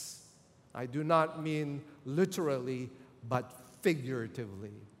us. I do not mean literally, but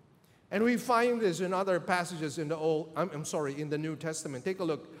figuratively. And we find this in other passages in the New Testament. Take a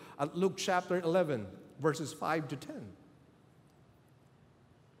look at Luke chapter 11, verses 5 to 10.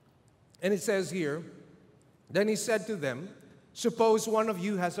 And it says here, then He said to them, suppose one of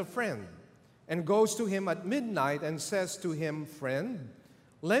you has a friend and goes to him at midnight and says to him, friend,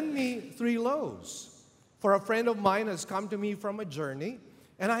 lend me 3 loaves, for a friend of mine has come to me from a journey,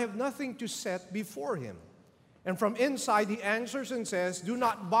 and I have nothing to set before him. And from inside he answers and says, do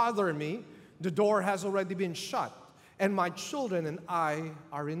not bother me, the door has already been shut, and my children and I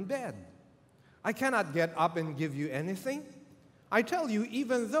are in bed. I cannot get up and give you anything. I tell you,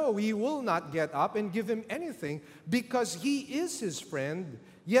 even though he will not get up and give him anything, because he is his friend,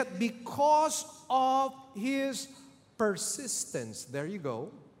 yet because of his persistence, there you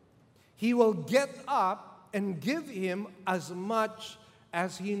go, he will get up and give him as much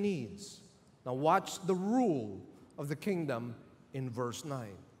as he needs. Now watch the rule of the kingdom in verse 9.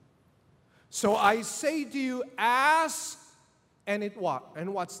 So I say to you, ask, and it what?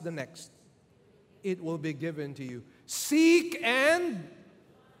 And what's the next? It will be given to you. Seek, and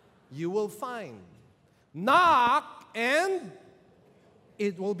you will find. Knock, and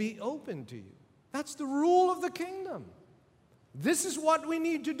it will be open to you. That's the rule of the kingdom. This is what we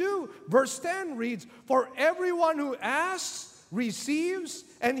need to do. Verse 10 reads, for everyone who asks receives,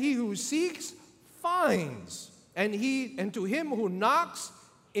 and he who seeks finds, and to him who knocks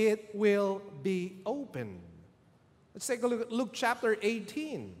it will be opened. Let's take a look at Luke chapter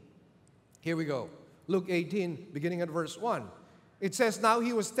 18. Here we go. Luke 18, beginning at verse 1. It says, now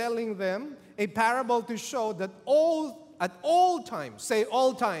he was telling them a parable to show that at all times, say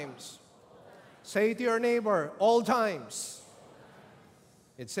all times. Say to your neighbor, all times.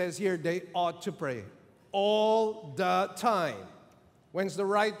 It says here, they ought to pray all the time. When's the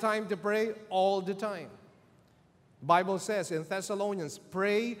right time to pray? All the time. The Bible says in Thessalonians,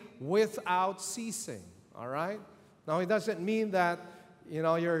 pray without ceasing. All right? Now, it doesn't mean that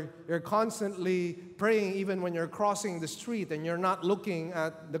you're constantly praying even when you're crossing the street and you're not looking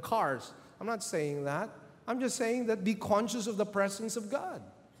at the cars. I'm not saying that. I'm just saying that be conscious of the presence of God.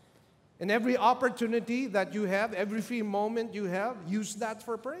 And every opportunity that you have, every free moment you have, use that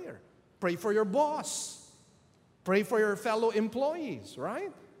for prayer. Pray for your boss. Pray for your fellow employees,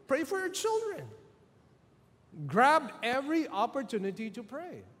 right? Pray for your children. Grab every opportunity to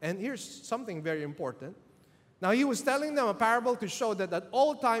pray. And here's something very important. Now, he was telling them a parable to show that at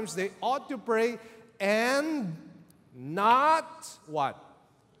all times they ought to pray and not what?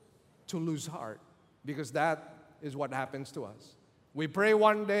 To lose heart. Because that is what happens to us. We pray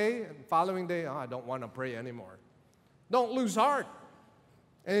one day, and the following day, I don't want to pray anymore. Don't lose heart.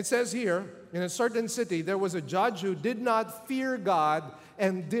 And it says here, in a certain city, there was a judge who did not fear God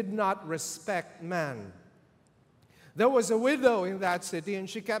and did not respect man. There was a widow in that city, and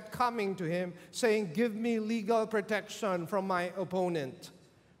she kept coming to him, saying, give me legal protection from my opponent.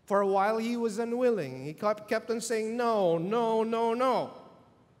 For a while he was unwilling. He kept on saying, no, no, no, no.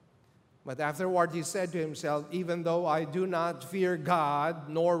 But afterward he said to himself, even though I do not fear God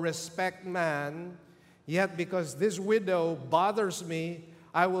nor respect man, yet because this widow bothers me,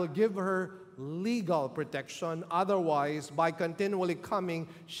 I will give her legal protection. Otherwise, by continually coming,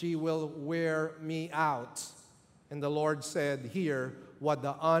 she will wear me out. And the Lord said, hear what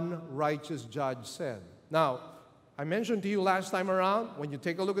the unrighteous judge said. Now, I mentioned to you last time around, when you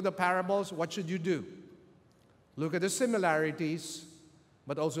take a look at the parables, what should you do? Look at the similarities,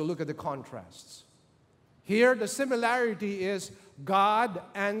 but also look at the contrasts. Here, the similarity is God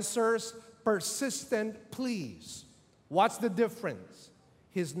answers persistent pleas. What's the difference?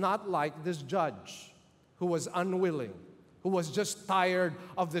 He's not like this judge who was unwilling, who was just tired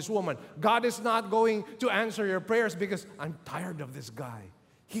of this woman. God is not going to answer your prayers because I'm tired of this guy.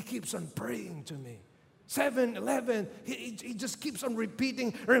 He keeps on praying to me. 7-11, he just keeps on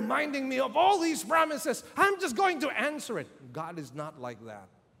repeating, reminding me of all these promises. I'm just going to answer it. God is not like that.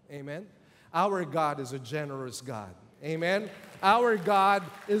 Amen? Our God is a generous God. Amen? Our God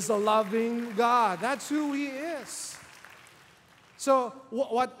is a loving God. That's who He is. So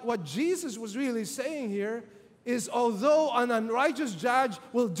what Jesus was really saying here is, although an unrighteous judge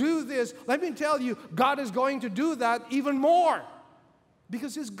will do this, let me tell you, God is going to do that even more.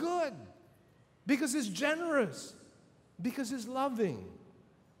 Because He's good. Because He's generous. Because He's loving.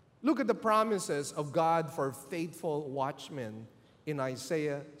 Look at the promises of God for faithful watchmen in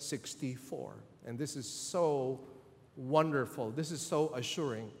Isaiah 64. And this is so wonderful. This is so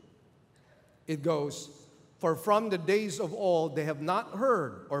assuring. It goes, "For from the days of old they have not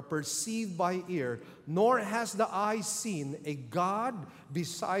heard or perceived by ear, nor has the eye seen a God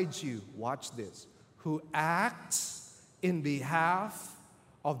besides you," watch this, "who acts in behalf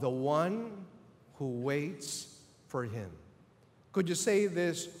of the one who waits for Him." Could you say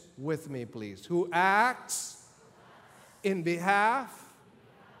this with me, please? Who acts in behalf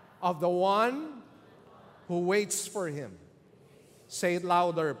of the one who waits for Him. Say it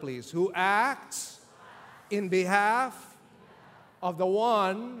louder, please. Who acts in behalf of the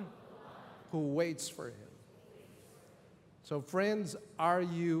one who waits for Him. So friends, are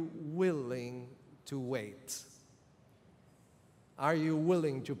you willing to wait? Are you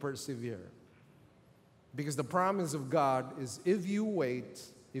willing to persevere? Because the promise of God is, if you wait,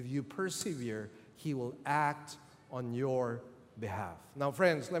 if you persevere, He will act on your behalf. Now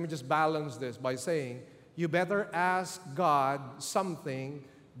friends, let me just balance this by saying, you better ask God something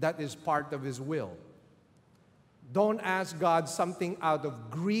that is part of His will. Don't ask God something out of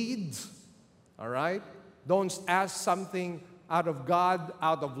greed, all right? Don't ask something out of God,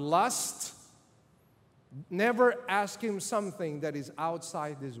 out of lust. Never ask Him something that is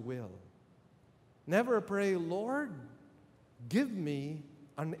outside His will. Never pray, "Lord, give me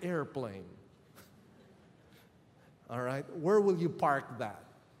an airplane." All right? Where will you park that?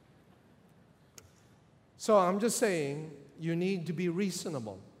 So I'm just saying, you need to be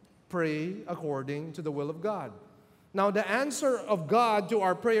reasonable. Pray according to the will of God. Now, the answer of God to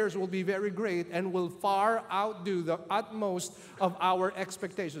our prayers will be very great and will far outdo the utmost of our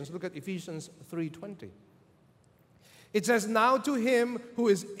expectations. Look at Ephesians 3:20. It says, "Now to Him who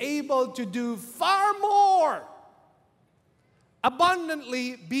is able to do far more,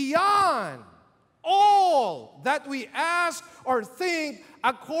 abundantly beyond all that we ask or think,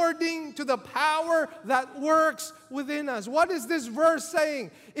 according to the power that works within us." What is this verse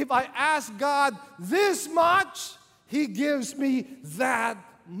saying? If I ask God this much, He gives me that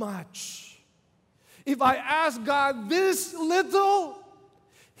much. If I ask God this little,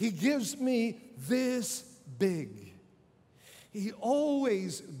 He gives me this big. He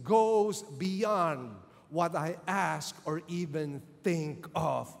always goes beyond what I ask or even think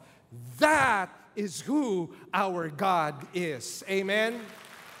of. That is who our God is. Amen?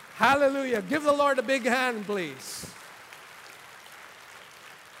 Hallelujah. Give the Lord a big hand, please.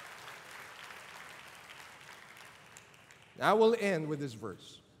 I will end with this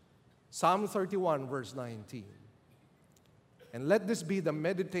verse. Psalm 31, verse 19. And let this be the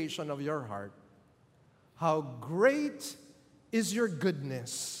meditation of your heart. How great is your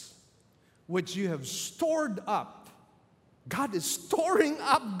goodness, which you have stored up. God is storing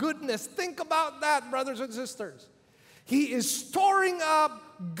up goodness. Think about that, brothers and sisters. He is storing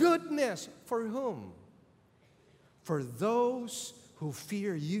up goodness. For whom? For those who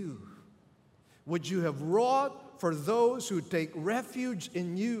fear you, which you have wrought for those who take refuge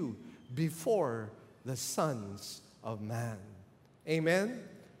in you before the sons of man. Amen?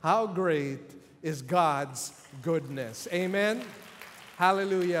 How great is God's goodness. Amen?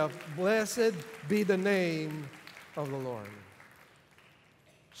 Hallelujah. Blessed be the name of the Lord.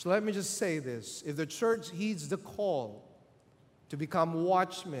 So let me just say this. If the church heeds the call to become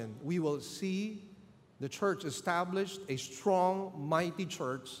watchmen, we will see the church established, a strong, mighty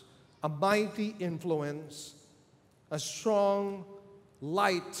church, a mighty influence, a strong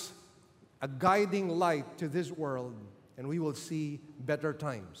light, a guiding light to this world, and we will see better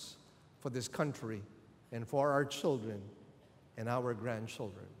times for this country and for our children and our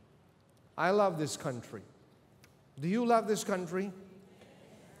grandchildren. I love this country. Do you love this country?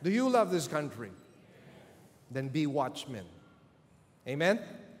 Do you love this country? Then be watchmen. Amen?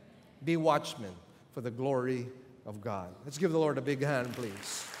 Be watchmen for the glory of God. Let's give the Lord a big hand,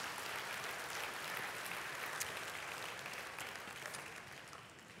 please.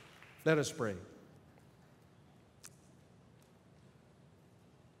 Let us pray.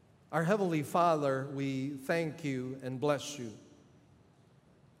 Our Heavenly Father, we thank you and bless you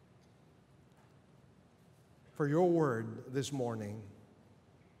for your word this morning.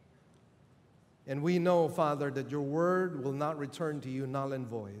 And we know, Father, that your word will not return to you null and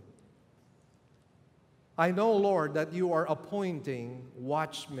void. I know, Lord, that you are appointing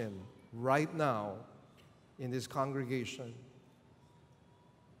watchmen right now in this congregation.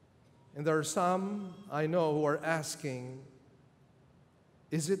 And there are some I know who are asking,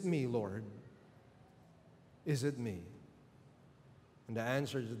 is it me, Lord? Is it me? And the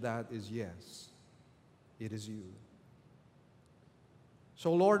answer to that is yes, it is you.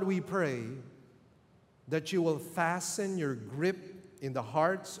 So Lord, we pray that you will fasten your grip in the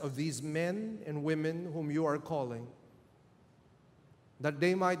hearts of these men and women whom you are calling, that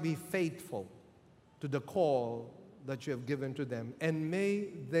they might be faithful to the call that you have given to them. And may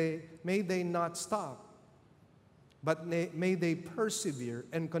they not stop, but may they persevere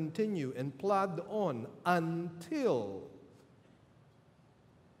and continue and plod on until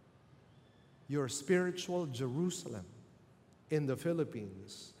your spiritual Jerusalem in the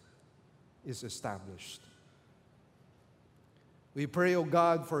Philippines is established. We pray, O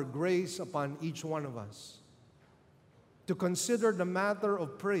God, for grace upon each one of us to consider the matter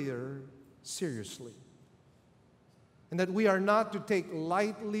of prayer seriously, and that we are not to take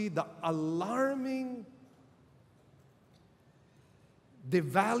lightly the alarming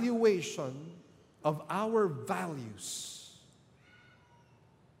devaluation of our values.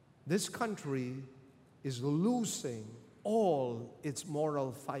 This country is losing all its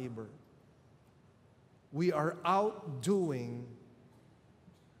moral fiber. We are outdoing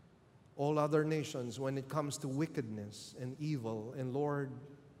all other nations when it comes to wickedness and evil. And Lord,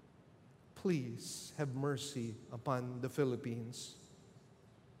 please have mercy upon the Philippines.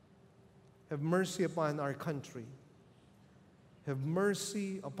 Have mercy upon our country. Have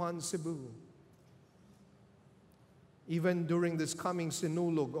mercy upon Cebu. Even during this coming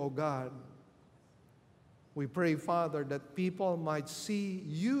Sinulog, O God, we pray, Father, that people might see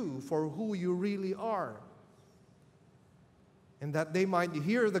you for who you really are, and that they might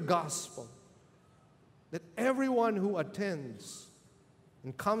hear the gospel, that everyone who attends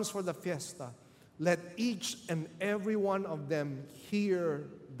and comes for the fiesta, let each and every one of them hear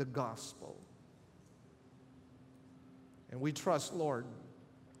the gospel. And we trust, Lord,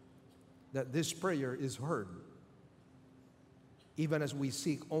 that this prayer is heard, even as we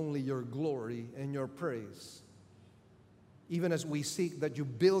seek only your glory and your praise, even as we seek that you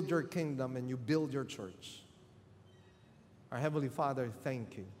build your kingdom and you build your church. Our Heavenly Father,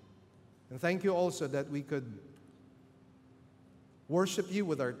 thank you. And thank you also that we could worship you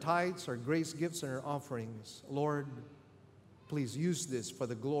with our tithes, our grace gifts, and our offerings. Lord, please use this for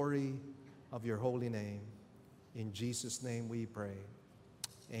the glory of your holy name. In Jesus' name we pray.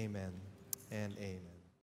 Amen and amen.